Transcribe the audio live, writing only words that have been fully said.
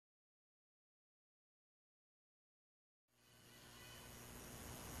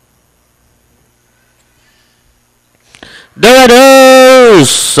Dorados!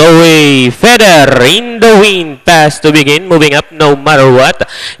 So a feather in the wind pass to begin, moving up no matter what.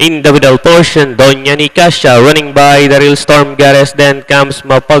 In the middle portion, Doña Nicasha running by the real Storm Goddess, then comes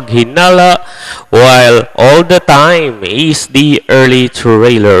Mapaghinala, while all the time is the early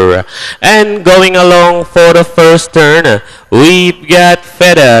trailer. And going along for the first turn, we've got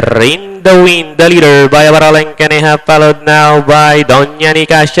feather in the wind, the leader by Abaraleng Caneja, followed now by Doña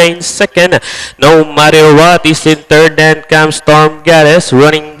Nicasha in second. No matter what is in third, then comes Storm Goddess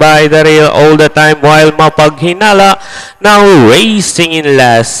running by the rail all the time, while Mapaghinala now racing in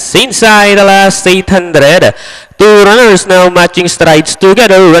last. Inside the last 800, two runners now matching strides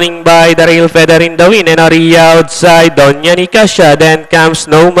together, running by the rail, feather in the wind, and area outside Doña Nicasha. Then comes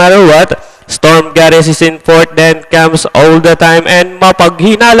No Matter What. Storm Goddess is in fourth, then comes All the Time, and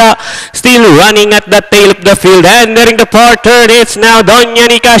Mapaghinala still running at the tail of the field. Entering the fourth turn, it's now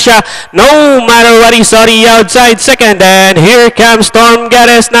Doña Nicasha. No Matter What is already outside second, and here comes Storm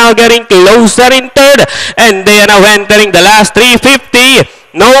Goddess now getting closer in third, and they are now entering the last 350.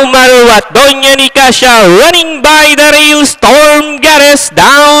 No Matter What, Doña Nicasha running by the rail, Storm Goddess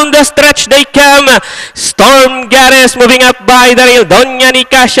down the stretch they come. Storm Goddess moving up by the rail, Doña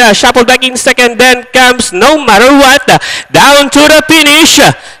Nicasha shuffled back in second, then comes No Matter What down to the finish.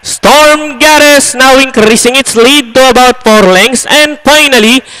 Storm Goddess now increasing its lead to about 4 lengths, and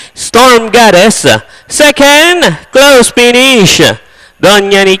finally Storm Goddess second, close finish.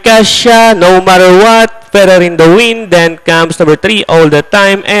 Doña Nicasha, No Matter What, feather in the wind, then comes number 3, All the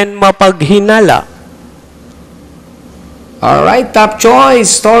Time, and Mapaghinala. Alright, top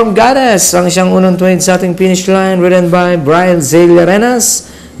choice, Storm Goddess. Ang siyang unang 20 sa ating finish line, ridden by Brian Zale Arenas.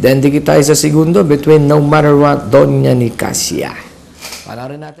 Then dikit tayo sa segundo between No Matter What, Doña Nicasha.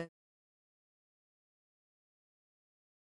 Panarin natin.